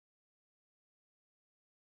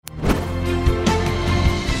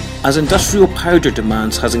As industrial powder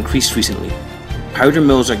demands has increased recently, powder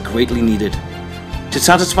mills are greatly needed. To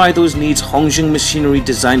satisfy those needs, Hongjing Machinery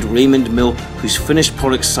designed Raymon mill, whose finished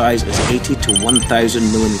product size is 80 to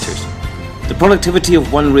 1000 millimeters. The productivity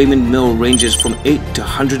of one Raymon mill ranges from 8 to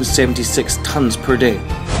 176 tons per day.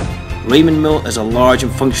 Raymon mill is a large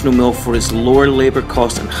and functional mill for its lower labor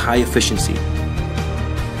cost and high efficiency.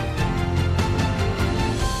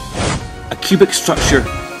 A cubic structure.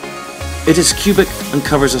 It is cubic and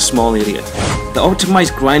covers a small area. The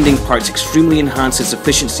optimized grinding parts extremely enhance its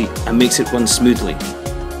efficiency and makes it run smoothly.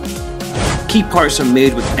 Key parts are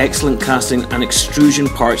made with excellent casting and extrusion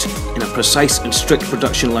parts in a precise and strict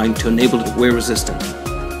production line to enable it wear resistant.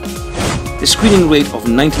 The screening rate of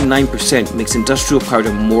 99% makes industrial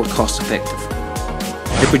powder more cost effective.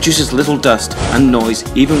 It produces little dust and noise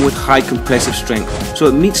even with high compressive strength, so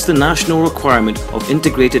it meets the national requirement of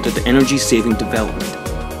integrated and energy saving development.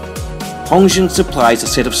 Hongjing supplies a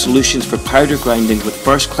set of solutions for powder grinding with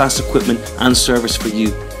first-class equipment and service for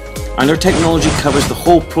you, and our technology covers the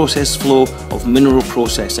whole process flow of mineral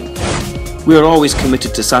processing. We are always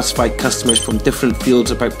committed to satisfy customers from different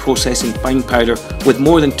fields about processing fine powder with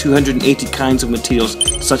more than 280 kinds of materials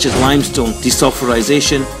such as limestone,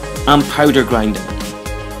 desulfurization and powder grinding.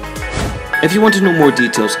 If you want to know more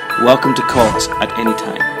details, welcome to call us at any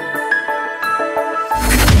time.